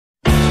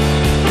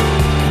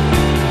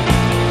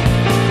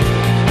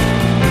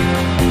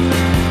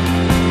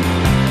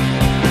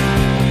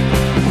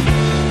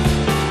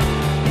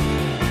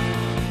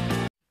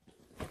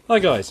Hi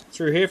guys,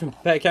 Through here from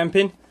Prepare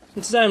Camping,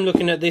 and today I'm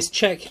looking at this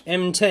Czech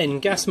M10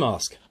 gas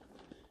mask.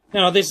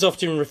 Now this is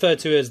often referred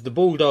to as the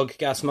Bulldog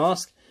gas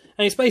mask,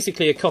 and it's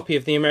basically a copy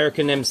of the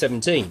American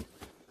M17.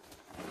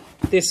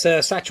 This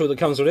satchel that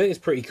comes with it is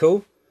pretty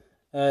cool.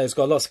 It's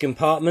got lots of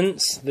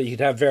compartments that you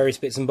could have various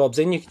bits and bobs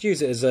in. You could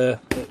use it as a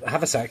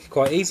haversack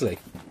quite easily.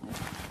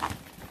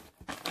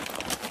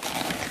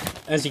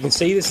 As you can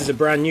see, this is a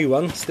brand new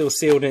one, still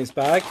sealed in its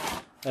bag,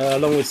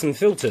 along with some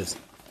filters.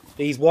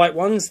 These white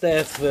ones,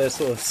 they're for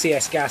sort of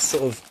CS gas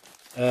sort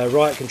of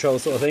riot control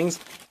sort of things,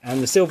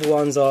 and the silver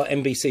ones are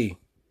MBC.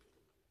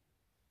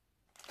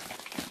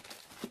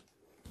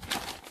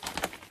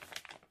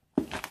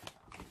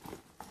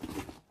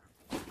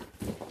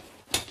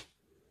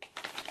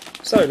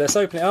 So let's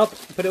open it up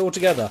and put it all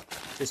together.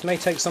 This may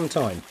take some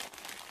time.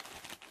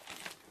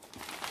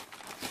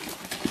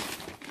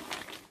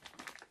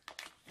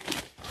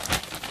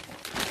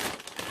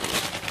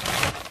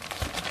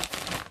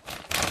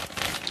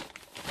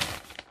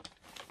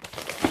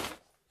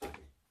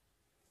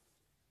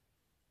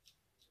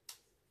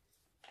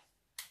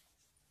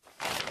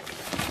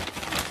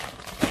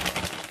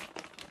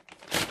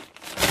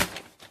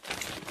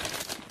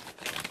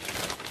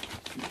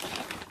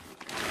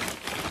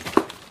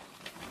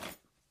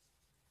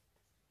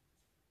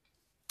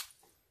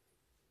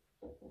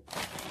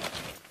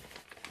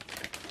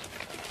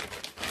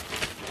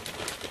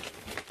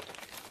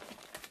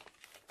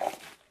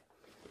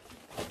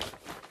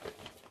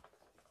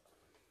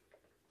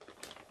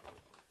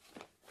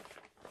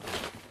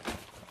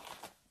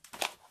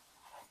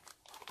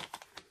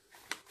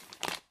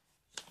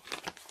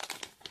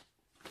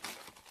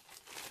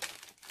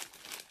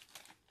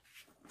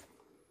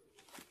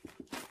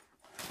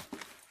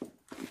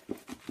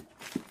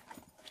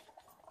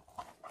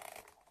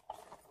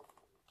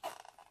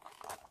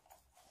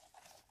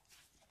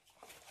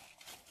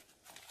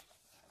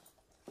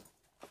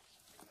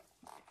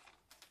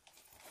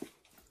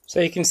 So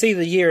you can see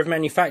the year of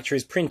manufacture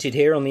is printed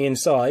here on the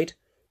inside.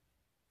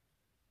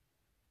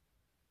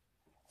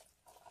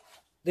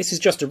 This is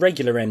just a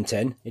regular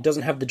M10. It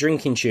doesn't have the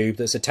drinking tube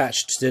that's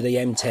attached to the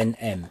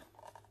M10M.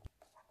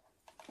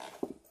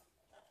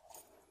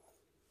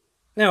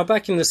 Now,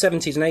 back in the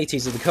 70s and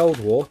 80s of the Cold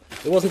War,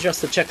 it wasn't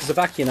just the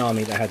Czechoslovakian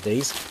army that had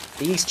these.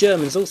 The East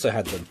Germans also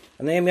had them,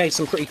 and they made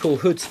some pretty cool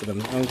hoods for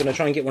them. I'm going to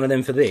try and get one of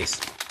them for this.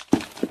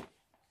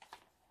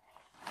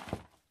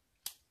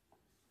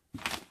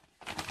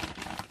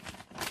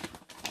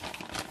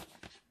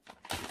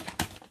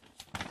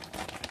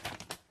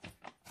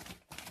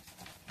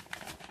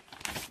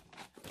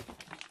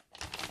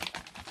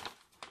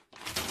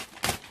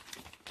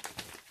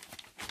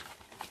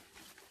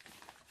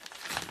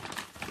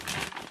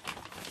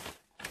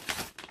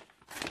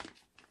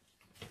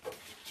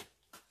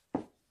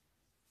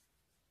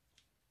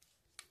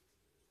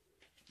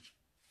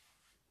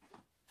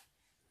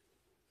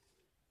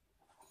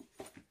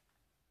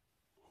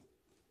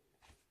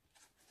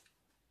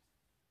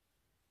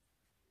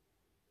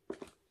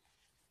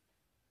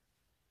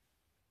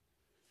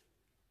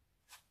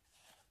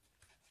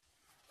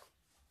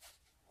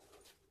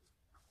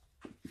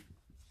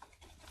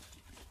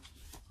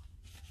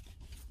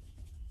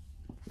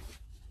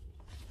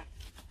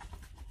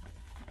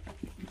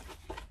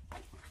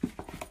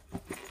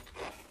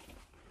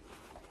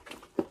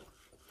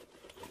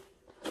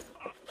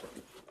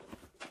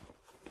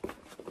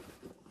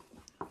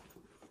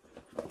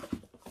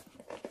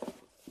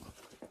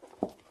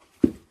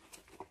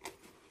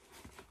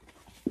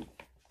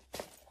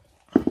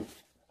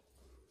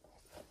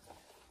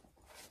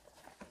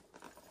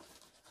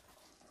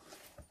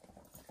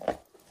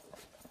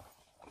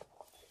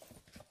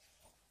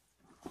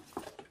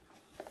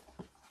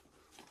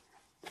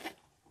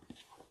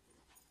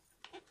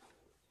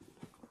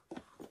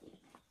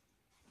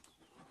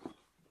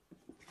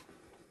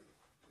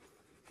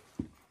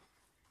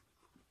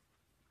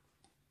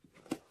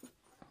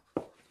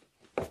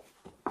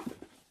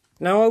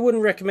 Now, I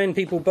wouldn't recommend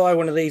people buy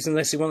one of these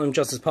unless you want them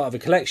just as part of a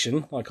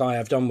collection, like I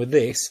have done with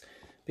this,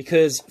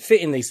 because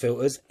fitting these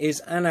filters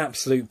is an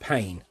absolute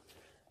pain.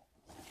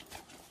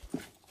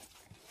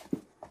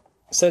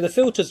 So the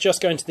filters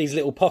just go into these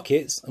little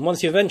pockets, and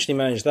once you eventually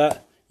manage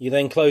that, you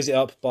then close it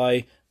up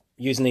by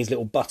using these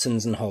little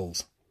buttons and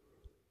holes.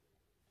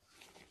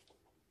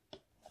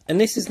 And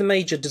this is the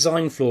major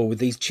design flaw with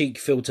these cheap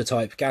filter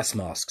type gas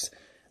masks.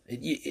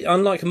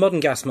 Unlike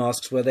modern gas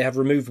masks where they have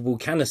removable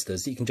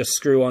canisters that you can just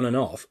screw on and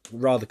off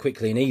rather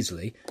quickly and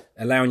easily,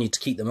 allowing you to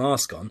keep the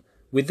mask on,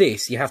 with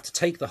this you have to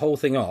take the whole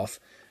thing off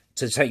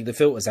to take the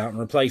filters out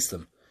and replace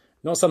them.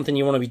 Not something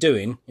you want to be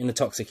doing in a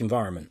toxic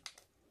environment.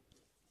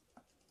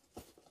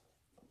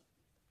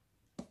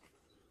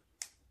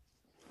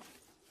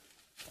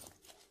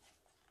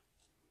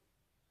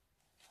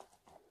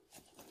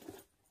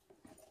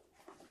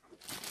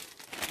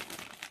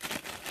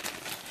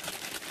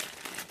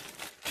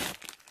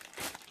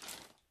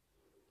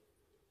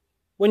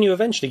 When you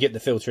eventually get the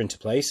filter into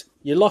place,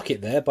 you lock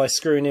it there by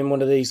screwing in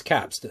one of these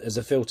caps as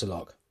a filter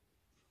lock.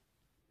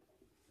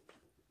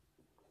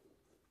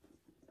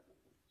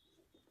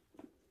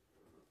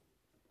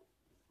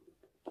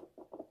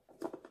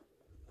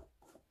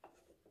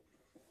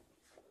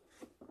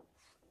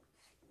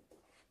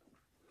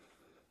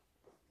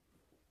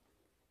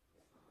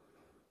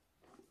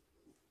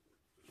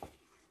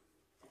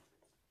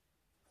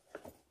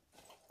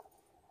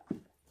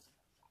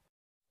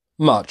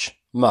 much,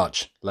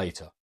 much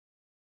later.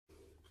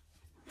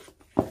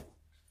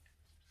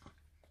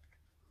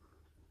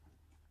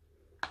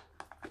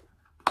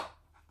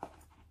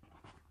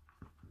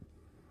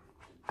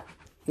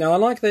 Now I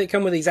like that it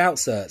comes with these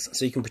outserts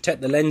so you can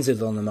protect the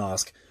lenses on the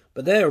mask,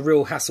 but they're a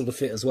real hassle to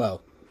fit as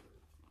well.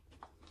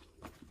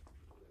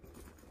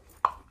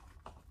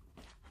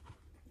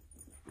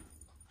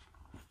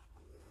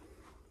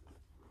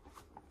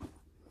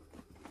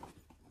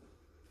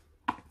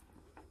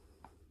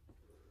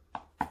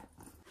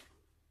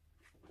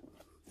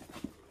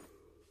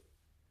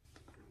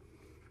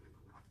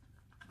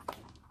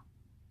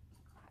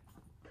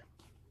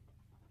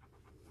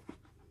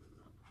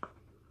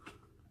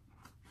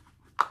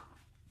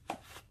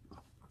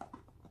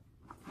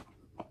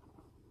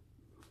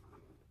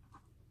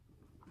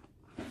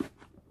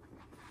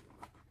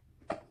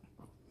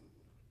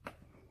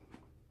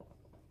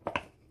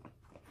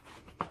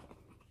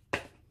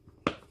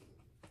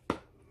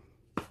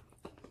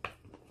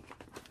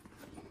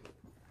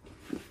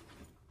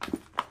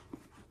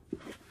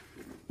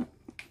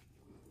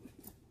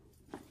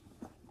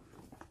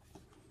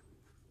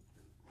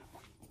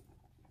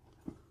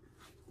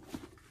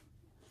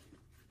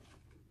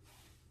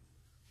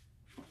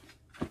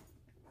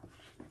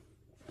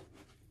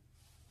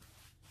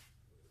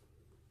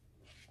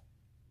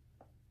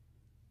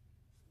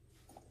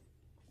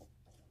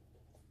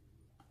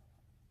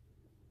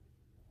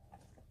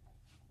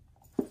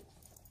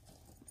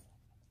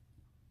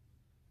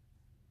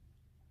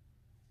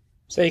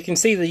 So you can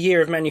see the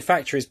year of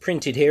manufacture is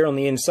printed here on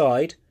the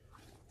inside,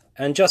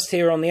 and just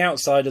here on the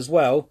outside as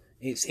well,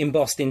 it's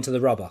embossed into the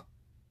rubber.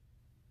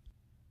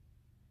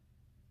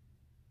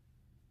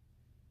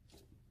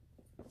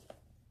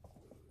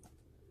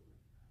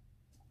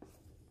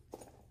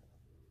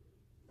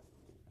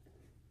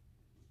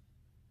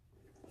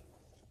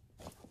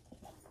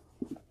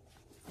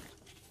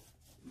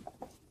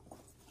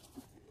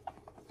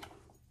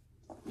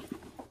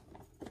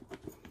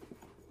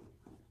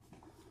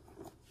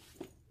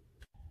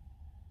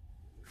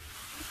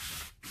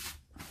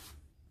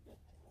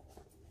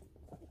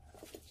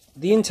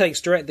 The intakes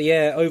direct the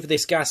air over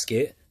this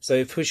gasket, so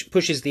it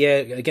pushes the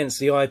air against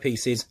the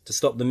eyepieces to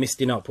stop them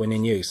misting up when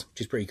in use, which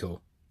is pretty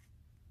cool.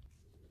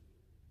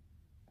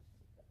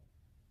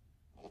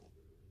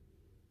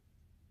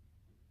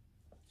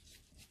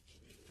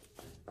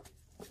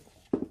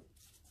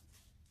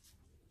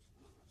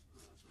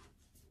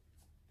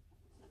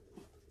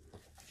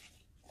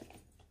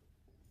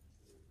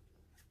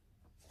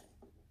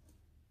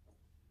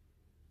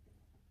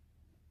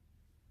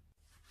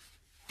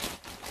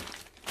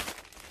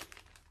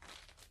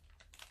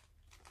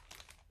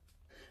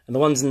 And the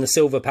ones in the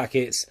silver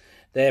packets,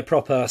 they're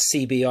proper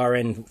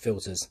CBRN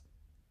filters.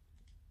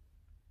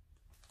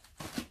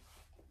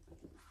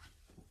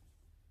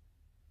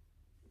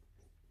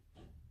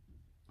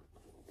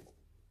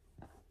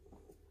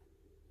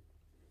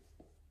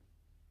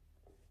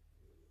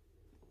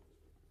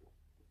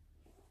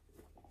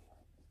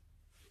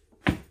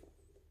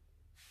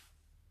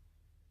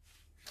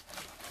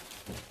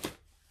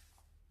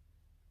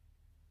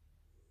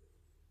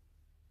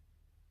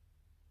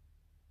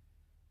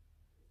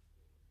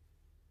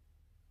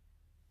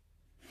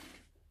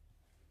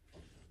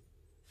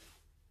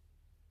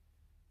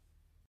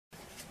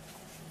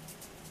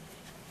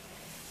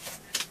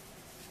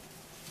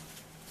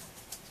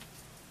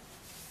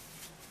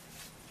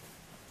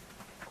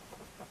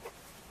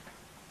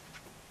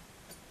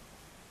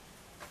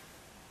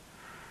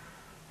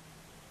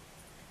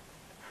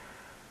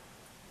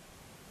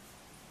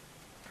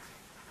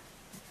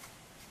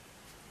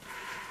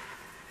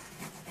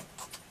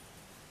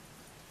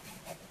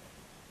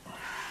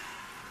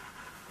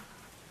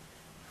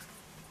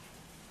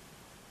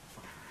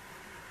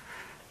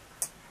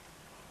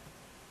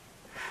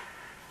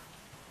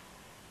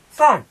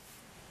 So,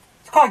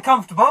 it's quite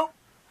comfortable.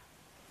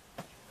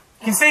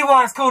 You can see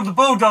why it's called the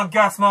Bulldog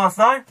gas mask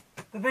though.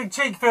 The big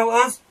cheek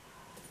filters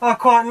are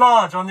quite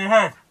large on your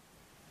head.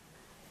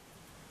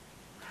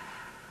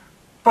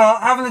 But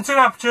having the two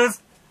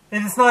apertures,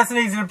 it's nice and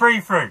easy to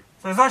breathe through.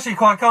 So it's actually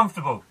quite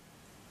comfortable.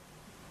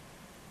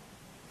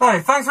 So,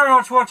 thanks very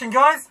much for watching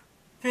guys.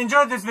 If you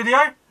enjoyed this video,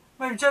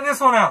 maybe check this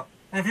one out.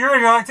 And if you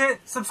really liked it,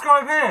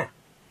 subscribe here.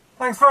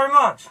 Thanks very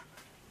much.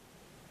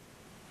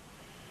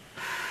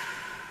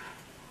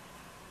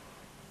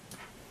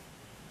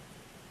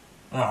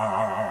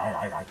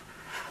 Ah,